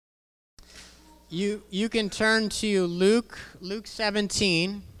You can turn to Luke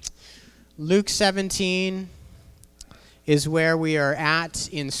 17. Luke 17 is where we are at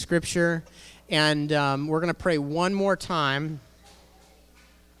in Scripture, and we're going to pray one more time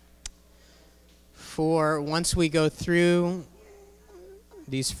for once we go through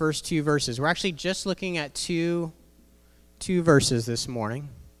these first two verses. We're actually just looking at two verses this morning.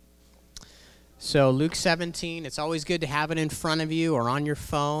 So Luke 17, it's always good to have it in front of you or on your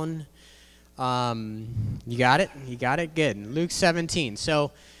phone. You got it? You got it? Good. Luke 17.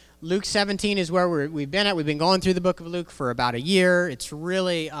 So Luke 17 is where we've been at. We've been going through the book of Luke for about a year. It's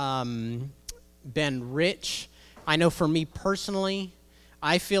really been rich. I know for me personally,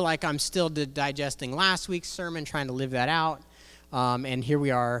 I feel like I'm still digesting last week's sermon, trying to live that out. And here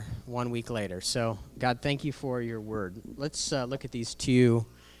we are 1 week later. So God, thank you for your word. Let's look at these two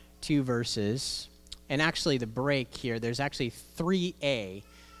verses. And actually the break here, there's actually 3A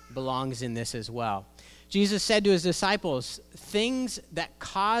belongs in this as well. Jesus said to his disciples, things that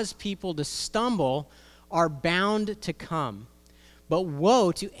cause people to stumble are bound to come. But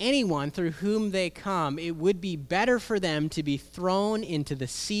woe to anyone through whom they come. It would be better for them to be thrown into the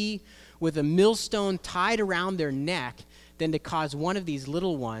sea with a millstone tied around their neck than to cause one of these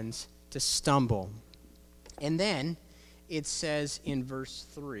little ones to stumble. And then it says in verse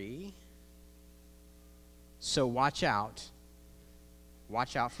 3, so watch out.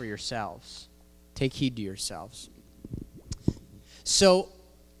 Watch out for yourselves. Take heed to yourselves. So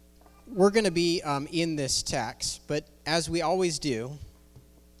we're going to be in this text, but as we always do,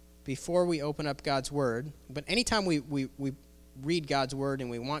 before we open up God's word, but anytime we read God's word and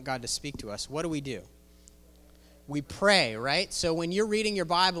we want God to speak to us, what do? We pray, right? So when you're reading your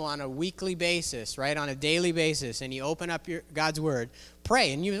Bible on a weekly basis, right, on a daily basis, and you open up God's word,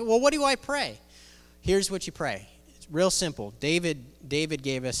 pray. And you, well, what do I pray? Here's what you pray. Real simple. David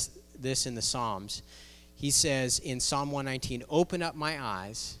gave us this in the Psalms. He says in Psalm 119, open up my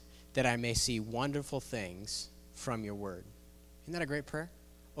eyes that I may see wonderful things from your word. Isn't that a great prayer?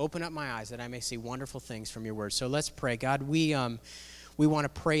 Open up my eyes that I may see wonderful things from your word. So let's pray. God, we want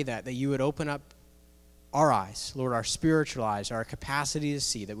to pray that you would open up our eyes, Lord, our spiritual eyes, our capacity to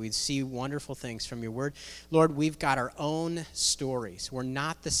see, that we'd see wonderful things from your word. Lord, we've got our own stories. We're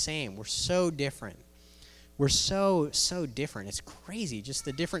not the same. We're so different. We're so different. It's crazy, just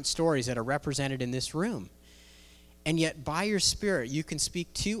the different stories that are represented in this room. And yet, by your Spirit, you can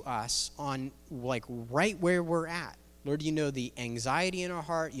speak to us on, like, right where we're at. Lord, you know the anxiety in our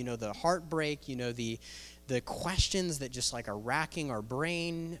heart. You know the heartbreak. You know the questions that just, like, are racking our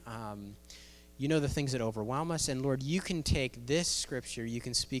brain. You know the things that overwhelm us. And, Lord, you can take this scripture. You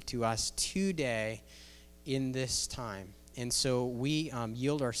can speak to us today in this time. And so we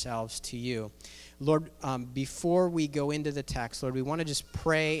yield ourselves to you. Lord, before we go into the text, Lord, we want to just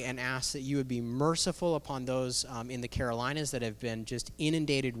pray and ask that you would be merciful upon those in the Carolinas that have been just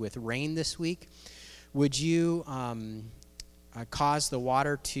inundated with rain this week. Would you cause the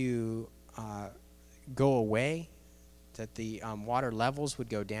water to go away, that the water levels would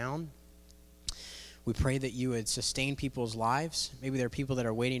go down? We pray that you would sustain people's lives. Maybe there are people that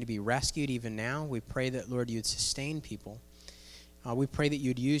are waiting to be rescued even now. We pray that, Lord, you would sustain people. We pray that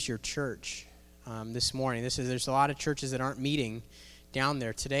you'd use your church this morning. There's a lot of churches that aren't meeting down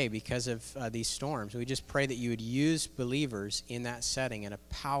there today because of these storms. We just pray that you would use believers in that setting in a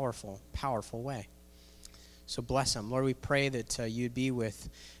powerful, powerful way. So bless them. Lord, we pray that you'd be with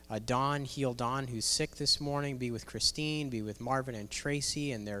Don, heal Don, who's sick this morning. Be with Christine. Be with Marvin and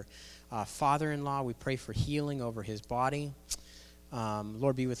Tracy and their father-in-law. We pray for healing over his body.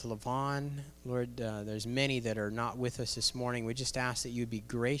 Lord, be with Levon. Lord, there's many that are not with us this morning. We just ask that you'd be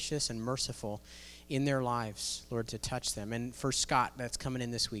gracious and merciful in their lives, Lord, to touch them. And for Scott, that's coming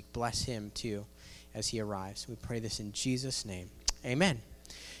in this week, bless him too as he arrives. We pray this in Jesus' name. Amen.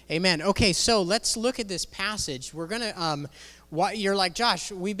 Amen. Okay, so let's look at this passage. We're going to, you're like, Josh,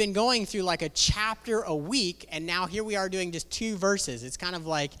 we've been going through like a chapter a week, and now here we are doing just 2 verses. It's kind of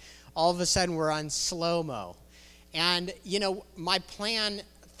like all of a sudden we're on slow-mo. And, you know, my plan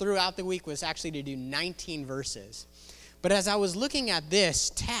throughout the week was actually to do 19 verses. But as I was looking at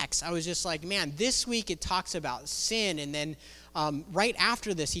this text, I was just like, man, this week it talks about sin. And then right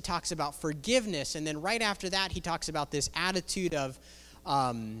after this, he talks about forgiveness. And then right after that, he talks about this attitude of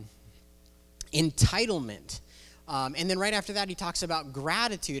entitlement. And then right after that, he talks about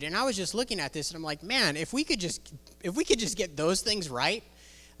gratitude. And I was just looking at this, and I'm like, man, if we could just get those things right,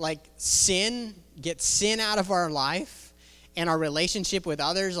 like get sin out of our life and our relationship with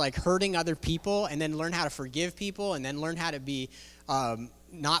others, like hurting other people, and then learn how to forgive people, and then learn how to be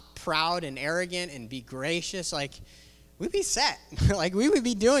not proud and arrogant and be gracious, like we'd be set. Like we would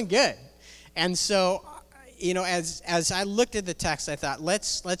be doing good. And so, as I looked at the text, I thought,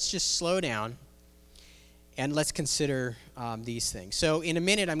 let's just slow down and let's consider these things. So in a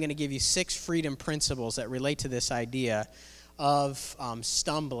minute, I'm going to give you 6 freedom principles that relate to this idea of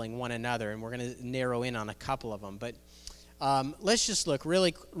stumbling one another, and we're going to narrow in on a couple of them. But let's just look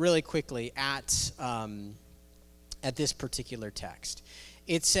really, really quickly at this particular text.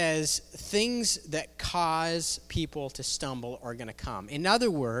 It says things that cause people to stumble are going to come. In other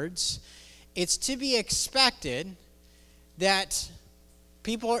words, it's to be expected that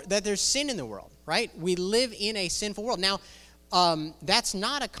that there's sin in the world, right? We live in a sinful world. Now, that's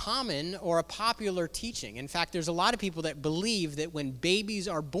not a common or a popular teaching. In fact, there's a lot of people that believe that when babies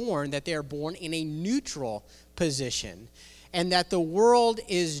are born, that they are born in a neutral position, and that the world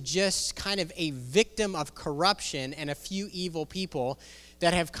is just kind of a victim of corruption and a few evil people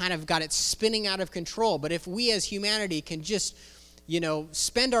that have kind of got it spinning out of control. But if we as humanity can just,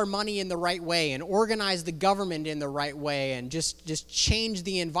 spend our money in the right way and organize the government in the right way and just change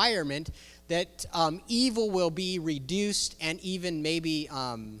the environment, that evil will be reduced and even maybe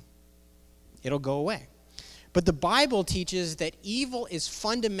it'll go away. But the Bible teaches that evil is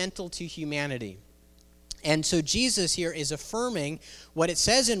fundamental to humanity. And so Jesus here is affirming what it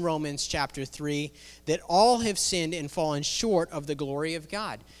says in Romans chapter 3, that all have sinned and fallen short of the glory of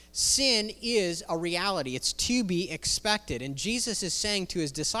God. Sin is a reality. It's to be expected. And Jesus is saying to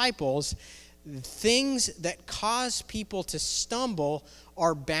his disciples, things that cause people to stumble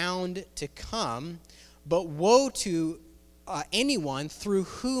are bound to come, but woe to anyone through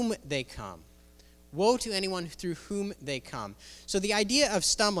whom they come. Woe to anyone through whom they come. So the idea of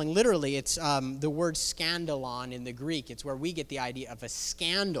stumbling, literally, it's the word scandalon in the Greek. It's where we get the idea of a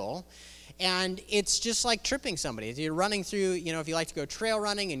scandal. And it's just like tripping somebody. If you're running through, if you like to go trail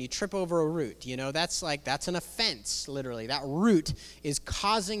running and you trip over a root, that's an offense, literally. That root is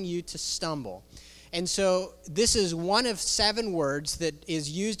causing you to stumble. And so this is one of 7 words that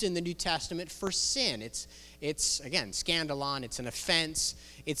is used in the New Testament for sin. It's again, scandalon, it's an offense.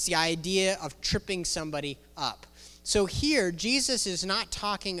 It's the idea of tripping somebody up. So here, Jesus is not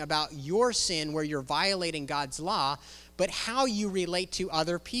talking about your sin where you're violating God's law, but how you relate to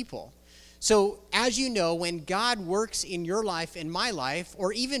other people. So as you know, when God works in your life, in my life,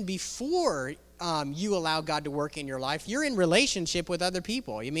 or even before you allow God to work in your life, you're in relationship with other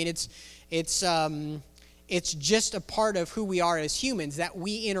people. I mean, it's just a part of who we are as humans, that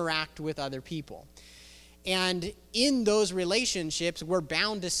we interact with other people. And in those relationships, we're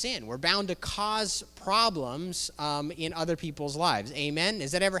bound to sin. We're bound to cause problems in other people's lives. Amen?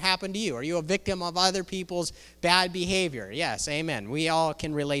 Has that ever happened to you? Are you a victim of other people's bad behavior? Yes, amen. We all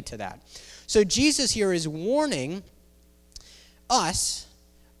can relate to that. So Jesus here is warning us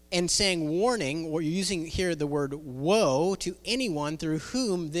and saying warning, or using here the word woe to anyone through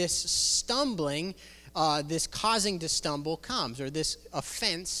whom this stumbling, this causing to stumble comes, or this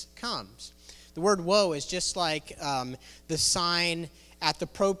offense comes. The word woe is just like the sign at the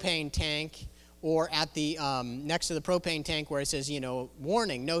propane tank, or at the next to the propane tank where it says,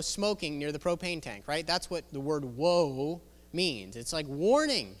 warning, no smoking near the propane tank, right? That's what the word woe means. It's like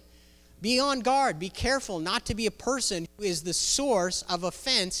warning. Be on guard. Be careful not to be a person who is the source of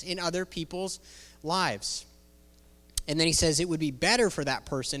offense in other people's lives. And then he says it would be better for that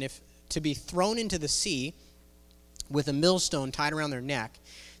person to be thrown into the sea with a millstone tied around their neck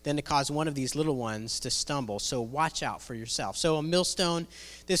than to cause one of these little ones to stumble. So watch out for yourself. So a millstone,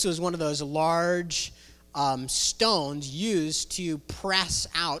 this was one of those large stones used to press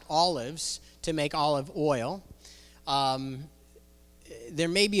out olives to make olive oil. There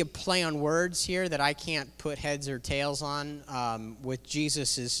may be a play on words here that I can't put heads or tails on with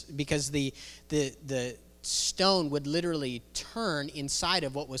Jesus's, because the stone would literally turn inside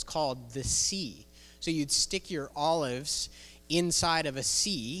of what was called the sea. So you'd stick your olives inside of a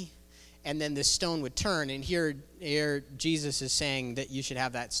sea, and then the stone would turn. And here Jesus is saying that you should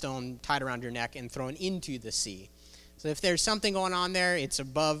have that stone tied around your neck and thrown into the sea. So if there's something going on there, it's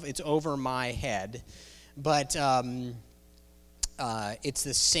over my head. But it's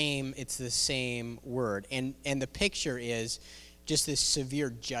the same word. And the picture is just this severe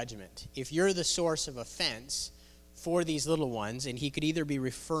judgment. If you're the source of offense for these little ones, and he could either be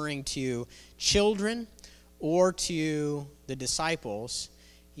referring to children or to the disciples,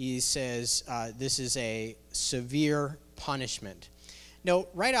 he says this is a severe punishment. Now,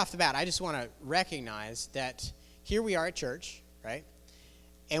 right off the bat, I just want to recognize that here we are at church, right?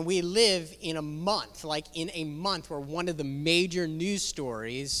 And we live in a month where one of the major news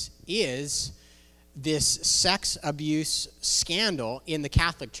stories is this sex abuse scandal in the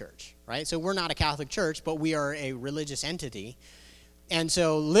Catholic Church, right? So we're not a Catholic church, but we are a religious entity. And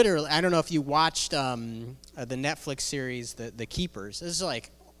so literally, I don't know if you watched the Netflix series, The Keepers. This is like,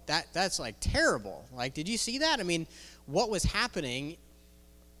 that's like terrible. Like, did you see that? I mean, what was happening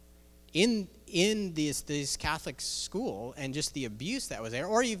in this Catholic school and just the abuse that was there?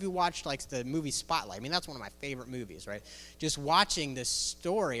 Or if you watched like the movie Spotlight, I mean, that's one of my favorite movies, right? Just watching this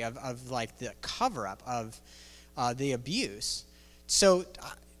story of like the cover-up of the abuse. So,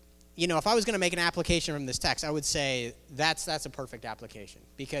 if I was going to make an application from this text, I would say that's a perfect application,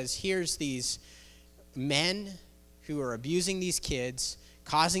 because here's these men who are abusing these kids,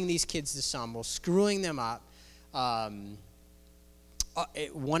 causing these kids to stumble, screwing them up.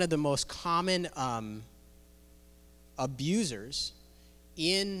 One of the most common abusers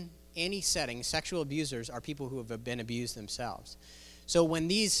in any setting, sexual abusers, are people who have been abused themselves. So when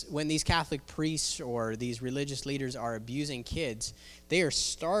these Catholic priests or these religious leaders are abusing kids, they are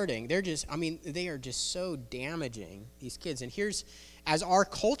just so damaging these kids. And as our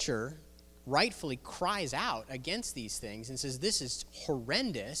culture rightfully cries out against these things and says, this is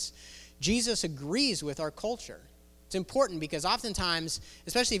horrendous, Jesus agrees with our culture. It's important because oftentimes,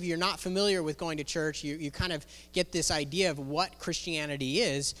 especially if you're not familiar with going to church, you kind of get this idea of what Christianity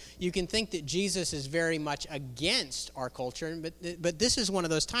is. You can think that Jesus is very much against our culture, but this is one of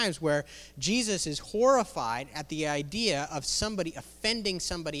those times where Jesus is horrified at the idea of somebody offending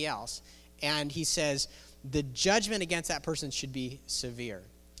somebody else, and he says the judgment against that person should be severe.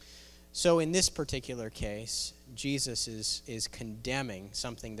 So in this particular case, Jesus is condemning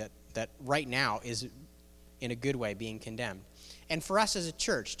something that right now is, in a good way, being condemned. And for us as a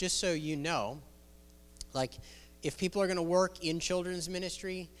church, just so you know, like, if people are going to work in children's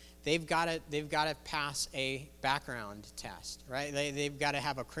ministry, they've got to pass a background test, right? They've got to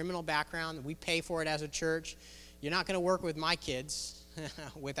have a criminal background. We pay for it as a church. You're not going to work with my kids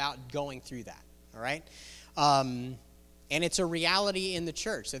without going through that, all right? And it's a reality in the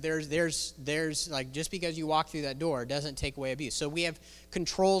church that there's like, just because you walk through that door doesn't take away abuse. So we have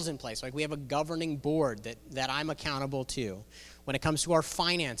controls in place. Like, we have a governing board that I'm accountable to. When it comes to our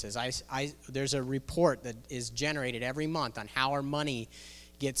finances, there's a report that is generated every month on how our money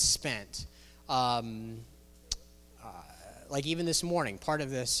gets spent. Like even this morning, part of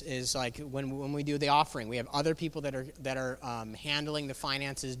this is like when we do the offering, we have other people that are handling the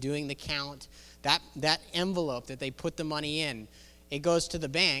finances, doing the count. That envelope that they put the money in, it goes to the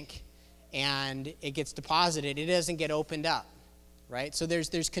bank and it gets deposited. It doesn't get opened up, right? So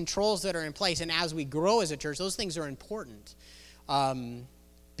there's controls that are in place, and as we grow as a church, those things are important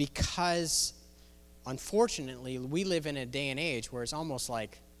because unfortunately we live in a day and age where it's almost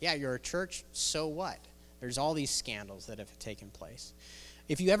like, yeah, you're a church, so what? There's all these scandals that have taken place.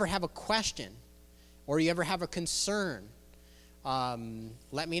 If you ever have a question or you ever have a concern,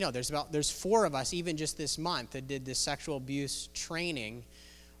 let me know. There's 4 of us, even just this month, that did this sexual abuse training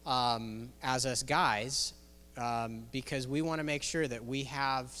as us guys, because we want to make sure that we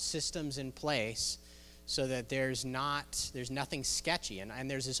have systems in place so that there's nothing sketchy.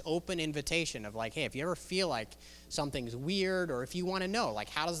 And there's this open invitation of like, hey, if you ever feel like something's weird, or if you want to know, like,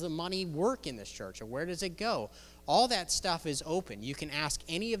 how does the money work in this church, or where does it go? All that stuff is open. You can ask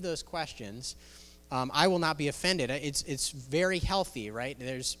any of those questions. I will not be offended. It's very healthy, right?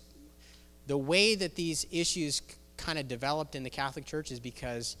 There's the way that these issues kind of developed in the Catholic Church is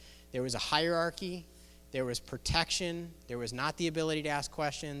because there was a hierarchy, there was protection, there was not the ability to ask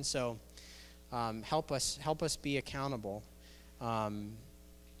questions. So help us be accountable.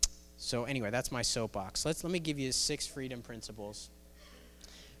 So anyway, that's my soapbox. Let me give you 6 freedom principles.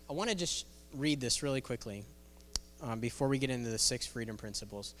 I want to just read this really quickly. Before we get into the 6 freedom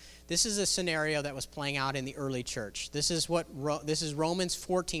principles. This is a scenario that was playing out in the early church. This is Romans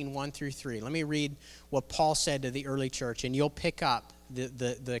 14, 1 through 3. Let me read what Paul said to the early church, and you'll pick up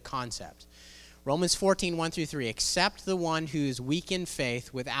the concept. Romans 14, 1 through 3. Accept the one who is weak in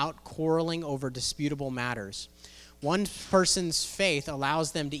faith without quarreling over disputable matters. One person's faith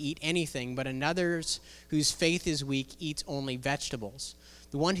allows them to eat anything, but another's whose faith is weak eats only vegetables.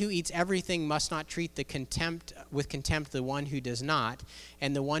 The one who eats everything must not treat with contempt the one who does not,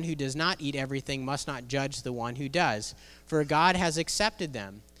 and the one who does not eat everything must not judge the one who does, for God has accepted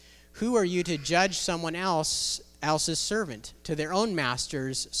them. Who are you to judge someone else's servant? To their own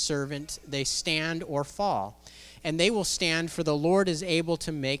master's servant they stand or fall, and they will stand, for the Lord is able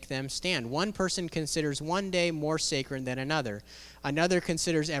to make them stand. One person considers one day more sacred than another. Another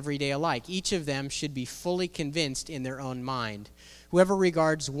considers every day alike. Each of them should be fully convinced in their own mind. Whoever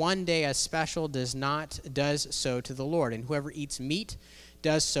regards one day as special does so to the Lord, and whoever eats meat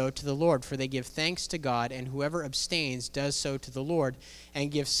does so to the Lord, for they give thanks to God, and whoever abstains does so to the Lord and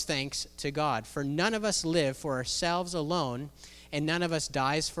gives thanks to God. For none of us live for ourselves alone, and none of us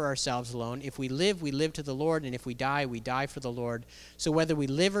dies for ourselves alone. If we live to the Lord, and if we die for the Lord. So whether we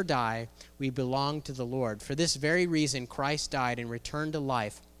live or die, we belong to the Lord. For this very reason, Christ died and returned to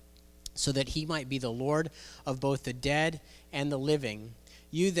life, so that he might be the Lord of both the dead and the living.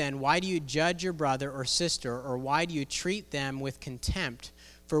 You then, why do you judge your brother or sister, or why do you treat them with contempt?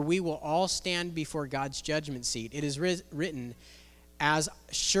 For we will all stand before God's judgment seat. It is written, as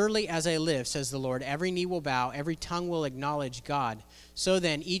surely as I live, says the Lord, every knee will bow, every tongue will acknowledge God. So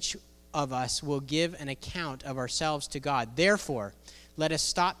then each of us will give an account of ourselves to God. Therefore, let us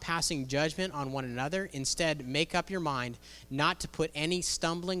stop passing judgment on one another. Instead, make up your mind not to put any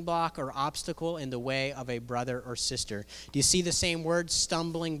stumbling block or obstacle in the way of a brother or sister. Do you see the same word,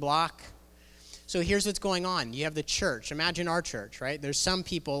 stumbling block? So here's what's going on. You have the church. Imagine our church, right? There's some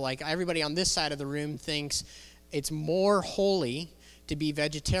people, like everybody on this side of the room thinks it's more holy to be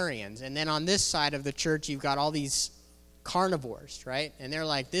vegetarians. And then on this side of the church, you've got all these carnivores, right? And they're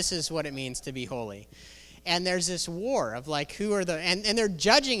like, this is what it means to be holy. And there's this war of like, who are the, and they're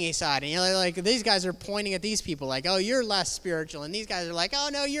judging each side. And like, these guys are pointing at these people like, oh, you're less spiritual. And these guys are like, oh,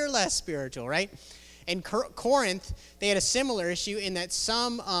 no, you're less spiritual, right? In Corinth, they had a similar issue in that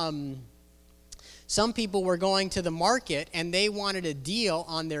some people were going to the market and they wanted a deal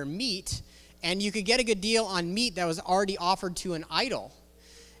on their meat. And you could get a good deal on meat that was already offered to an idol.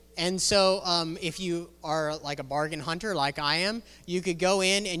 And so if you are like a bargain hunter like I am, you could go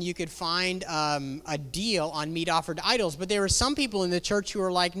in and you could find a deal on meat offered to idols. But there were some people in the church who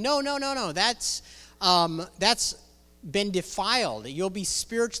were like, no, that's been defiled. You'll be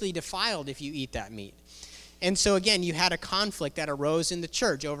spiritually defiled if you eat that meat. And so again, you had a conflict that arose in the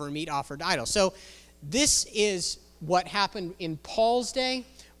church over meat offered to idols. So this is what happened in Paul's day.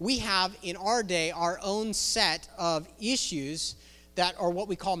 We have in our day our own set of issues that are what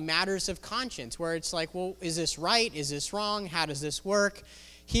we call matters of conscience, where it's like, well, is this right? Is this wrong? How does this work?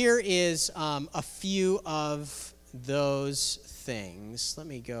 Here is a few of those things. Let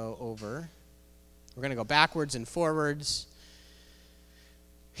me go over. We're going to go backwards and forwards.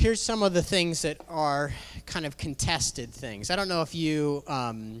 Here's some of the things that are kind of contested things. I don't know if you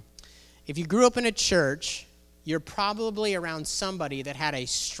grew up in a church, you're probably around somebody that had a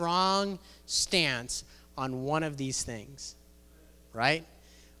strong stance on one of these things, right?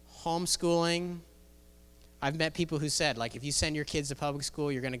 Homeschooling. I've met people who said, like, if you send your kids to public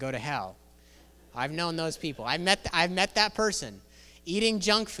school, you're going to go to hell. I've known those people. I've met that person. Eating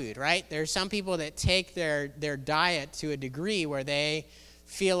junk food, right? There's some people that take their diet to a degree where they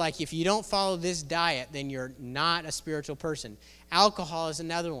feel like if you don't follow this diet, then you're not a spiritual person. Alcohol is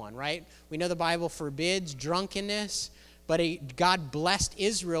another one, right? We know the Bible forbids drunkenness, but God blessed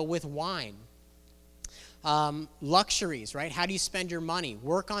Israel with wine. Luxuries, right? How do you spend your money?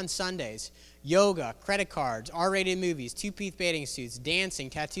 Work on Sundays. Yoga, credit cards, R-rated movies, two-piece bathing suits, dancing,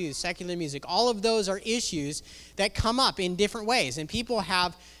 tattoos, secular music. All of those are issues that come up in different ways, and people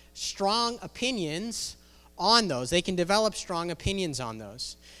have strong opinions on those. They can develop strong opinions on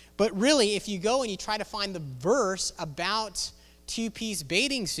those. But really, if you go and you try to find the verse about two-piece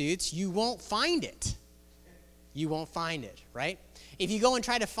bathing suits, you won't find it. You won't find it, right? If you go and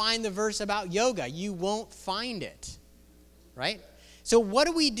try to find the verse about yoga, you won't find it, right? So what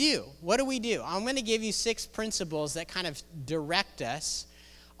do we do? What do we do? I'm going to give you 6 principles that kind of direct us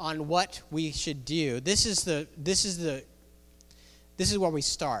on what we should do. This is where we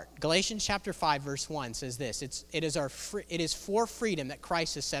start. Galatians chapter 5 verse 1 says this. It is for freedom that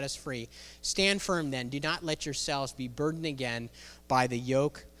Christ has set us free. Stand firm then. Do not let yourselves be burdened again by the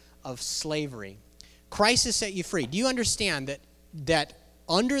yoke of slavery. Christ has set you free. Do you understand that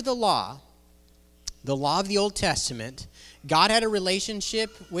under the law of the Old Testament, God had a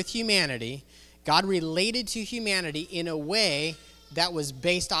relationship with humanity. God related to humanity in a way that was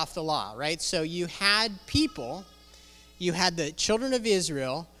based off the law, right? So you had people, you had the children of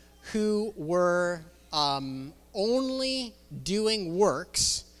Israel who were only doing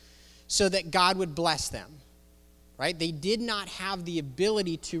works so that God would bless them, right? They did not have the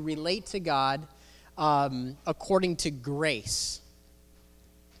ability to relate to God according to grace.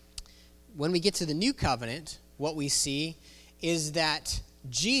 When we get to the new covenant, what we see is that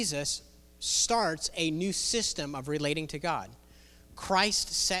Jesus starts a new system of relating to God.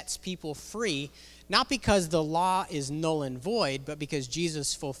 Christ sets people free, not because the law is null and void, but because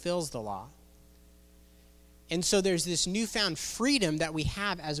Jesus fulfills the law. And so there's this newfound freedom that we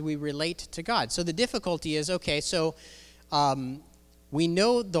have as we relate to God. So the difficulty is, we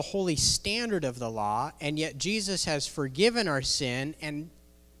know the holy standard of the law, and yet Jesus has forgiven our sin, and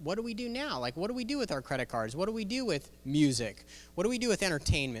what do we do now? Like, what do we do with our credit cards? What do we do with music? What do we do with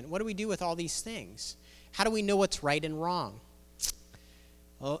entertainment? What do we do with all these things? How do we know what's right and wrong?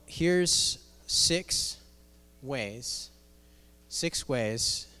 Well, here's six ways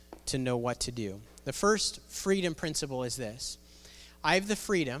to know what to do. The first freedom principle is this: I have the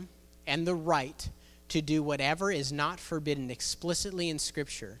freedom and the right to do whatever is not forbidden explicitly in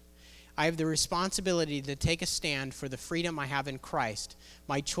Scripture. I have the responsibility to take a stand for the freedom I have in Christ.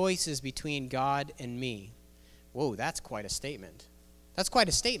 My choice is between God and me. Whoa, that's quite a statement. That's quite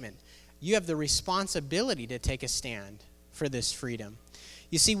a statement. You have the responsibility to take a stand for this freedom.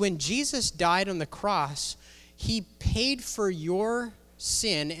 You see, when Jesus died on the cross, he paid for your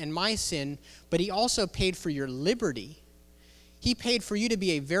sin and my sin, but he also paid for your liberty. He paid for you to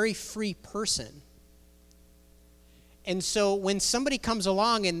be a very free person. And so when somebody comes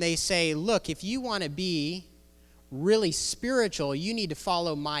along and they say, look, if you want to be really spiritual, you need to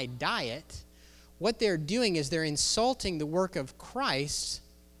follow my diet, what they're doing is they're insulting the work of Christ's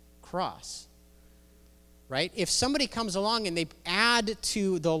cross. Right? If somebody comes along and they add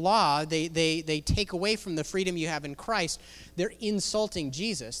to the law, they take away from the freedom you have in Christ, they're insulting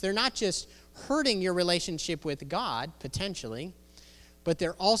Jesus. They're not just hurting your relationship with God, potentially, but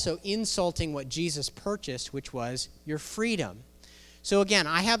they're also insulting what Jesus purchased, which was your freedom. So again,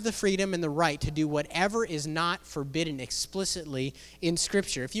 I have the freedom and the right to do whatever is not forbidden explicitly in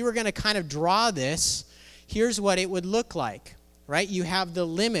Scripture. If you were going to kind of draw this, here's what it would look like, right? You have the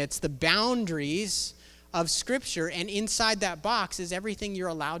limits, the boundaries of Scripture, and inside that box is everything you're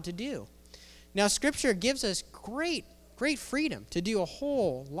allowed to do. Now, Scripture gives us great freedom to do a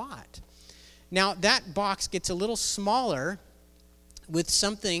whole lot. Now, that box gets a little smaller with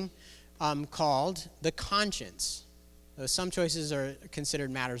something called the conscience. Some choices are considered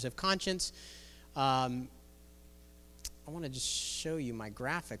matters of conscience. I want to just show you my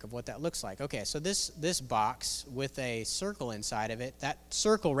graphic of what that looks like. Okay, so this box with a circle inside of it, that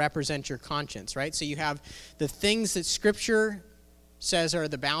circle represents your conscience, right? So you have the things that Scripture says are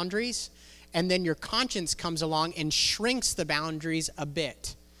the boundaries, and then your conscience comes along and shrinks the boundaries a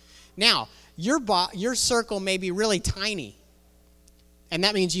bit. Now, your circle may be really tiny, and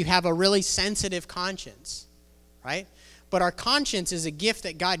that means you have a really sensitive conscience, right? But our conscience is a gift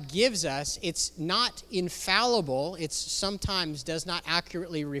that God gives us. It's not infallible. It sometimes does not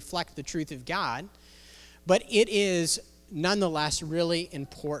accurately reflect the truth of God, but it is nonetheless really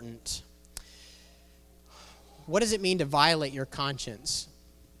important. What does it mean to violate your conscience?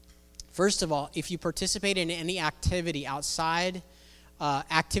 First of all, if you participate in any activity outside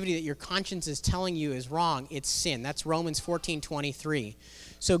activity that your conscience is telling you is wrong, it's sin. That's Romans 14:23.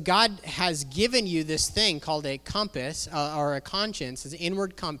 So God has given you this thing called a compass or a conscience, it's an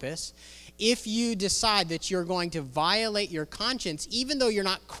inward compass. If you decide that you're going to violate your conscience, even though you're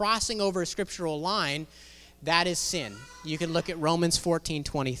not crossing over a scriptural line, that is sin. You can look at Romans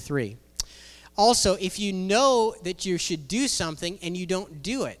 14:23. Also, if you know that you should do something and you don't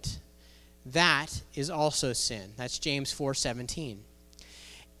do it, that is also sin. That's James 4:17.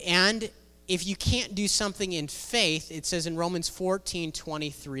 And if you can't do something in faith, it says in Romans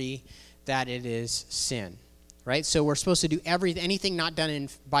 14:23 that it is sin, right? So we're supposed to do anything not done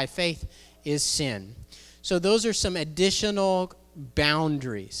by faith is sin. So those are some additional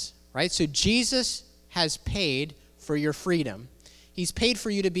boundaries, right? So Jesus has paid for your freedom. He's paid for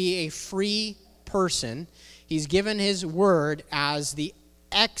you to be a free person. He's given his word as the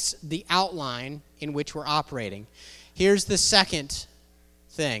outline in which we're operating. Here's the second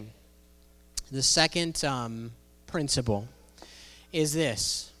thing. The second principle is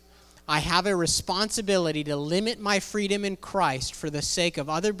this: I have a responsibility to limit my freedom in Christ for the sake of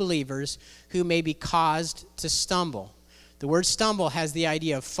other believers who may be caused to stumble. The word stumble has the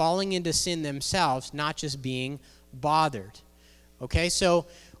idea of falling into sin themselves, not just being bothered. Okay, so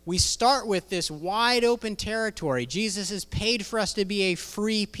we start with this wide open territory. Jesus has paid for us to be a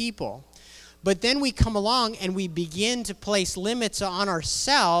free people. But then we come along and we begin to place limits on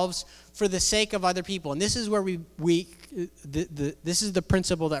ourselves for the sake of other people. And this is where this is the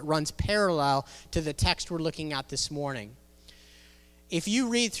principle that runs parallel to the text we're looking at this morning. If you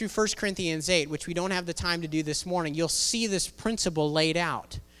read through 1 Corinthians 8, which we don't have the time to do this morning, you'll see this principle laid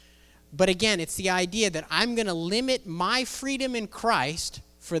out. But again, it's the idea that I'm going to limit my freedom in Christ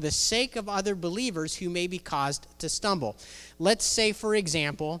for the sake of other believers who may be caused to stumble. Let's say, for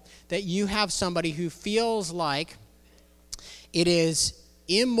example, that you have somebody who feels like it is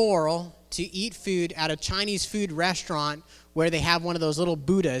immoral to eat food at a Chinese food restaurant where they have one of those little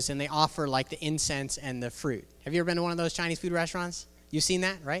Buddhas and they offer like the incense and the fruit. Have you ever been to one of those Chinese food restaurants? You've seen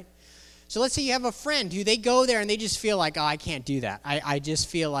that, right? So let's say you have a friend who they go there and they just feel like, oh, I can't do that. I just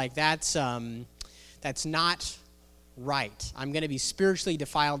feel like that's not right. I'm going to be spiritually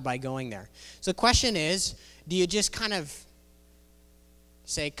defiled by going there. So the question is, do you just kind of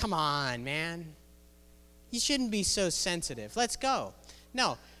say, come on, man. You shouldn't be so sensitive. Let's go.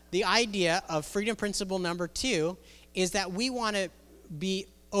 No, the idea of freedom principle number 2 is that we want to be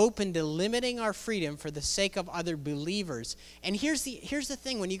open to limiting our freedom for the sake of other believers. And here's the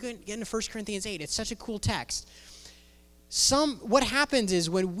thing, when you get into 1 Corinthians 8, it's such a cool text. What happens is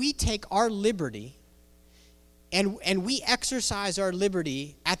when we take our liberty and we exercise our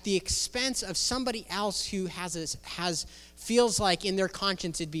liberty at the expense of somebody else who feels like in their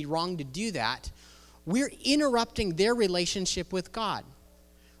conscience it'd be wrong to do that, we're interrupting their relationship with God.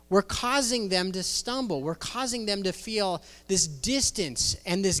 We're causing them to stumble. We're causing them to feel this distance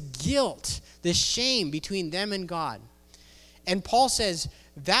and this guilt, this shame between them and God. And Paul says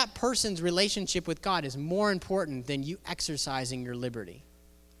that person's relationship with God is more important than you exercising your liberty.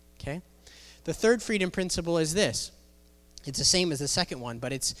 Okay? The third freedom principle is this. It's the same as the second one,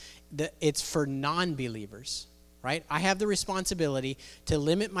 but it's for non-believers. Right? I have the responsibility to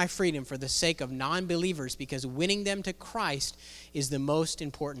limit my freedom for the sake of non-believers because winning them to Christ is the most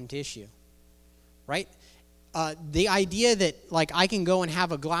important issue. Right? The idea that like I can go and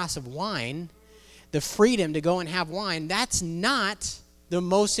have a glass of wine, the freedom to go and have wine, that's not the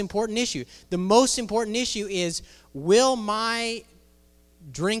most important issue. The most important issue is, will my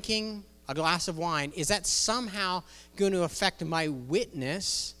drinking a glass of wine, is that somehow going to affect my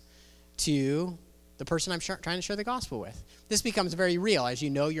witness to the person I'm trying to share the gospel with? This becomes very real as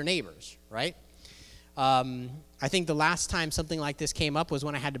you know your neighbors, right? I think the last time something like this came up was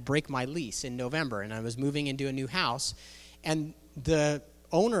when I had to break my lease in November, and I was moving into a new house, and the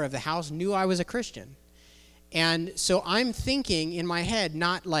owner of the house knew I was a Christian. And so I'm thinking in my head,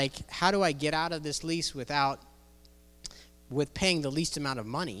 not like, how do I get out of this lease with paying the least amount of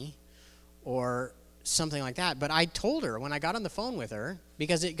money or something like that. But I told her when I got on the phone with her,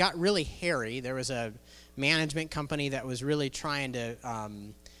 because it got really hairy. There was a management company that was really trying to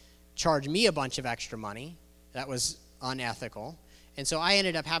charge me a bunch of extra money. That was unethical. And so I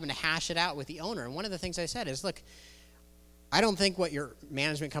ended up having to hash it out with the owner. And one of the things I said is, look, I don't think what your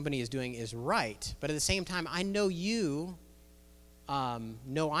management company is doing is right. But at the same time, I know you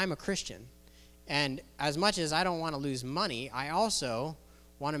know I'm a Christian. And as much as I don't want to lose money, I also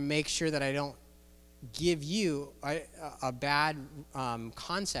want to make sure that I don't give you a bad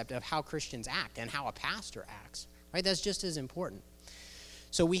concept of how Christians act and how a pastor acts, right? That's just as important.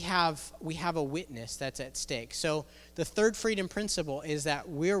 So we have a witness that's at stake. So the third freedom principle is that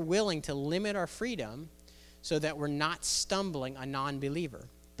we're willing to limit our freedom so that we're not stumbling a non-believer.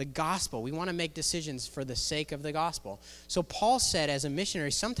 The gospel, we want to make decisions for the sake of the gospel. So Paul said as a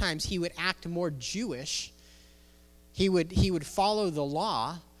missionary, sometimes he would act more Jewish. He would follow the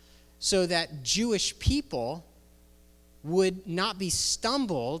law so that Jewish people would not be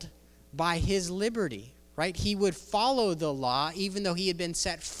stumbled by his liberty, right? He would follow the law even though he had been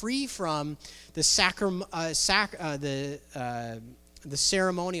set free from the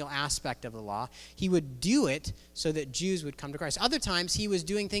ceremonial aspect of the law. He would do it so that Jews would come to Christ. Other times he was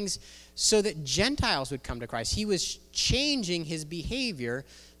doing things so that Gentiles would come to Christ. He was changing his behavior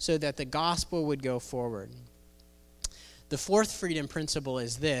so that the gospel would go forward. The fourth freedom principle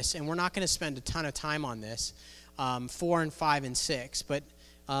is this, and we're not going to spend a ton of time on this, 4 and 5 and 6, but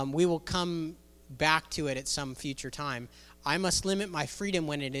we will come back to it at some future time. I must limit my freedom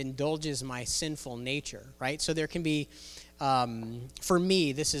when it indulges my sinful nature, right? So there can be, for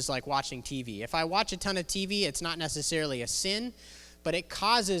me, this is like watching TV. If I watch a ton of TV, it's not necessarily a sin, but it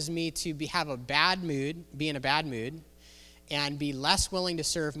causes me to be in a bad mood, and be less willing to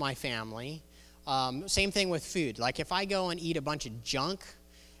serve my family. Same thing with food. Like if I go and eat a bunch of junk,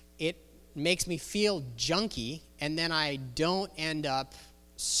 it makes me feel junky, and then I don't end up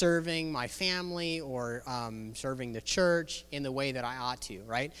serving my family or serving the church in the way that I ought to,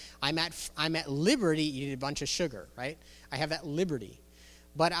 right? I'm at liberty to eat a bunch of sugar, right? I have that liberty.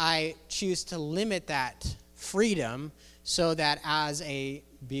 But I choose to limit that freedom so that as a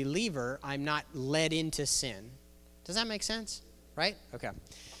believer, I'm not led into sin. Does that make sense? Right? Okay.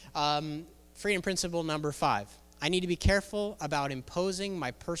 Freedom principle number 5. I need to be careful about imposing my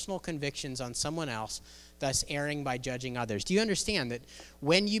personal convictions on someone else, thus erring by judging others. Do you understand that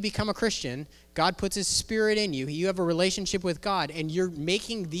when you become a Christian, God puts his spirit in you, you have a relationship with God, and you're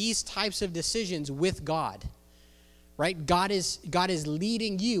making these types of decisions with God, right? God is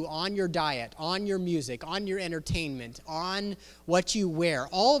leading you on your diet, on your music, on your entertainment, on what you wear.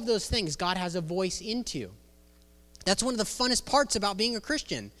 All of those things God has a voice into. That's one of the funnest parts about being a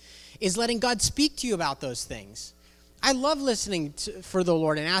Christian, is letting God speak to you about those things. I love listening for the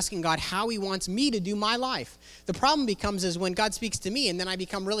Lord and asking God how he wants me to do my life. The problem becomes is when God speaks to me and then I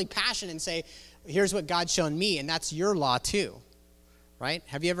become really passionate and say, here's what God's shown me, and that's your law too, right?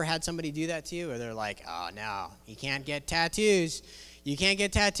 Have you ever had somebody do that to you? Or they're like, oh, no, you can't get tattoos. You can't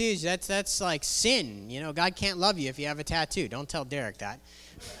get tattoos. That's like sin. You know, God can't love you if you have a tattoo. Don't tell Derek that.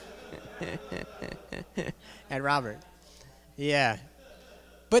 And Robert. Yeah.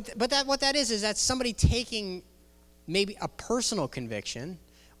 But what that is that's somebody taking maybe a personal conviction,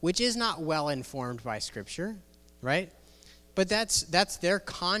 which is not well informed by Scripture, right? But that's their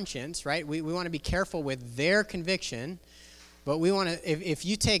conscience, right? We want to be careful with their conviction. But we want to, if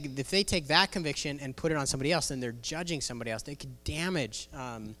they take that conviction and put it on somebody else, then they're judging somebody else. They could damage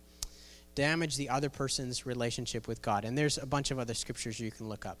the other person's relationship with God. And there's a bunch of other scriptures you can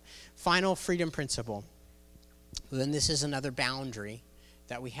look up. Final freedom principle. Then this is another boundary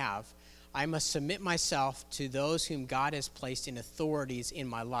that we have. I must submit myself to those whom God has placed in authorities in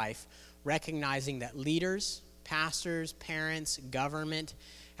my life, recognizing that leaders, pastors, parents, government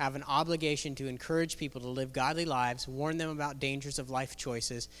have an obligation to encourage people to live godly lives, warn them about dangers of life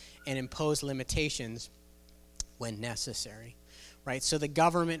choices, and impose limitations when necessary, right? So the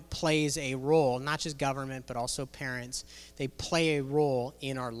government plays a role, not just government, but also parents. They play a role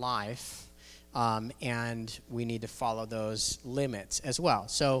in our life, and we need to follow those limits as well.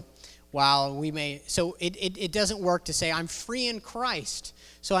 So while it doesn't work to say, I'm free in Christ,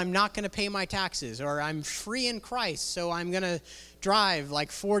 so I'm not going to pay my taxes, or I'm free in Christ, so I'm going to drive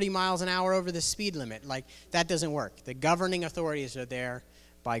like 40 miles an hour over the speed limit. Like, that doesn't work. The governing authorities are there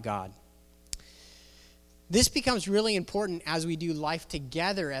by God. This becomes really important as we do life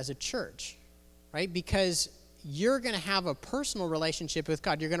together as a church, right? Because you're going to have a personal relationship with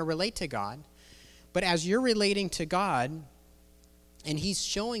God. You're going to relate to God. But as you're relating to God, and he's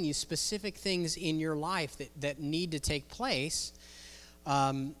showing you specific things in your life that need to take place,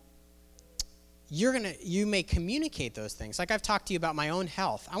 you may communicate those things. Like, I've talked to you about my own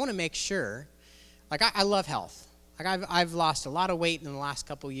health. I want to make sure, like, I love health. Like, I've lost a lot of weight in the last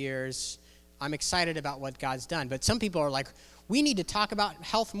couple years. I'm excited about what God's done. But some people are like, we need to talk about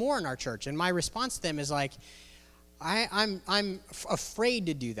health more in our church. And my response to them is like, I'm afraid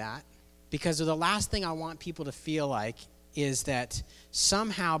to do that, because the last thing I want people to feel like is that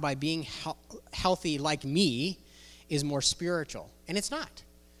somehow by being healthy like me is more spiritual. And it's not.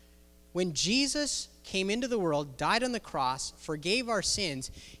 When Jesus came into the world, died on the cross, forgave our sins,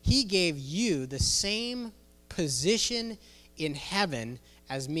 he gave you the same position in heaven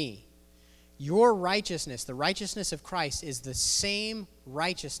as me. Your righteousness, the righteousness of Christ, is the same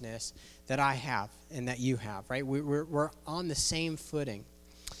righteousness that I have and that you have, right? We're on the same footing.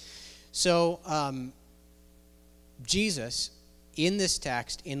 So Jesus, in this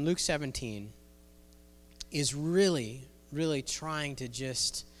text, in Luke 17, is really, really trying to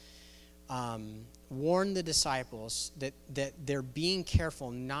just warn the disciples that they're being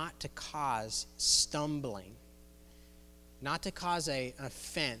careful not to cause stumbling, not to cause an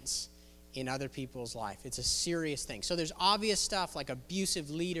offense in other people's life. It's a serious thing. So there's obvious stuff like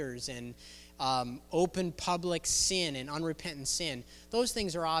abusive leaders and open public sin and unrepentant sin. Those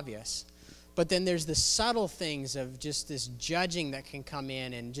things are obvious. But then there's the subtle things of just this judging that can come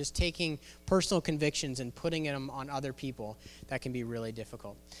in and just taking personal convictions and putting them on other people that can be really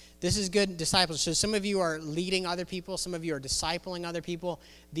difficult. This is good discipleship. So some of you are leading other people. Some of you are discipling other people.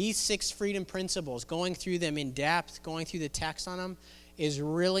 These 6 freedom principles, going through them in depth, going through the text on them, is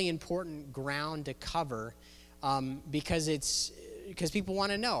really important ground to cover because people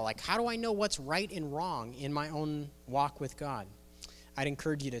want to know, like, how do I know what's right and wrong in my own walk with God? I'd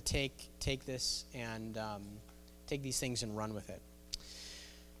encourage you to take this and take these things and run with it.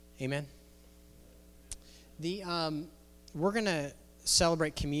 Amen. We're going to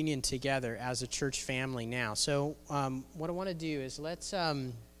celebrate communion together as a church family now. So what I want to do is let's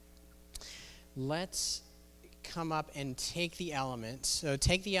come up and take the elements. So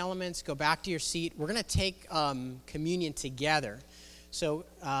take the elements, go back to your seat. We're going to take communion together. So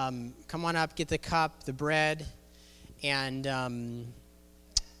come on up, get the cup, the bread, and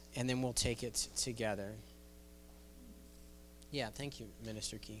then we'll take it together. Yeah, thank you,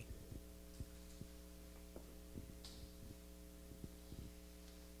 Minister Key.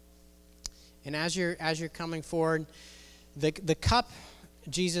 And as you're coming forward, the cup,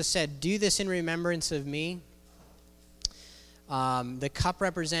 Jesus said, "Do this in remembrance of me." The cup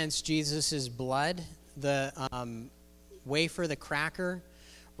represents Jesus' blood. The wafer, the cracker,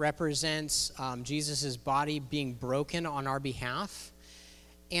 represents Jesus' body being broken on our behalf.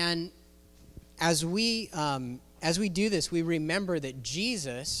 And as we do this, we remember that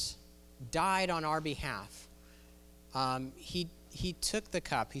Jesus died on our behalf. He took the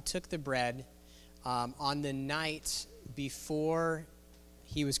cup, he took the bread on the night before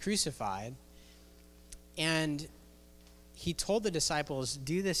he was crucified, and he told the disciples,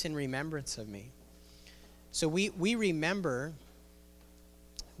 do this in remembrance of me. So we remember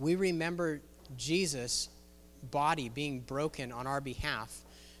Jesus' body being broken on our behalf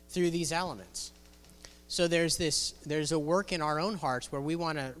through these elements. So there's a work in our own hearts where we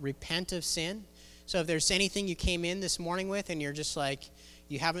want to repent of sin. So if there's anything you came in this morning with and you're just like,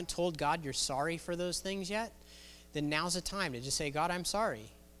 you haven't told God you're sorry for those things yet, then now's the time to just say, God, I'm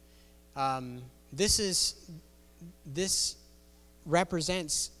sorry. This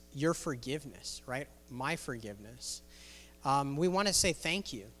represents your forgiveness, right? My forgiveness. We want to say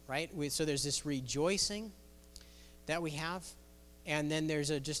thank you, right? So there's this rejoicing that we have, and then there's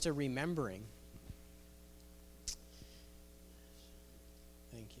just a remembering.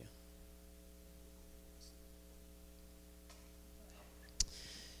 Thank you.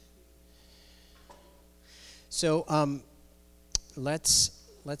 So let's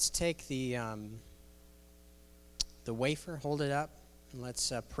take the wafer, hold it up, and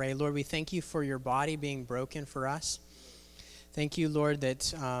let's pray. Lord, we thank you for your body being broken for us. Thank you, Lord,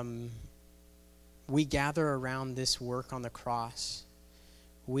 that we gather around this work on the cross.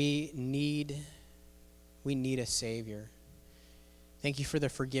 We need a Savior. Thank you for the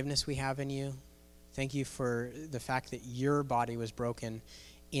forgiveness we have in you. Thank you for the fact that your body was broken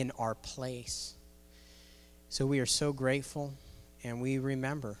in our place. So we are so grateful, and we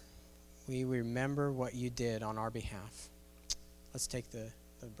remember. We remember what you did on our behalf. Let's take the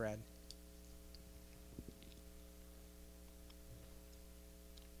bread.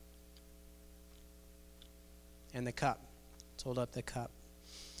 And the cup. Let's hold up the cup.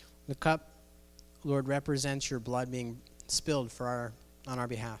 The cup, Lord, represents your blood being spilled on our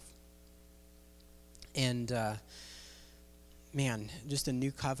behalf. And just a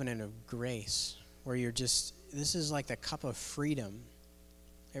new covenant of grace where this is like the cup of freedom.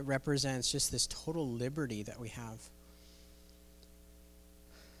 It represents just this total liberty that we have.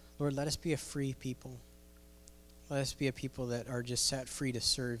 Lord, let us be a free people. Let us be a people that are just set free to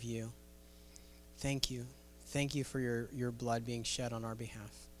serve you. Thank you. Thank you for your blood being shed on our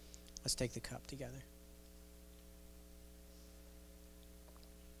behalf. Let's take the cup together.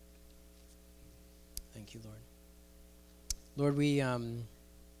 Thank you, Lord. Lord, we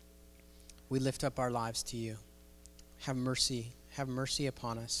lift up our lives to you. Have mercy. Have mercy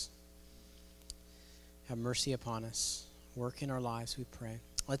upon us. Have mercy upon us. Work in our lives, we pray.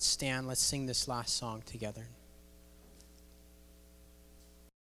 Let's stand. Let's sing this last song together.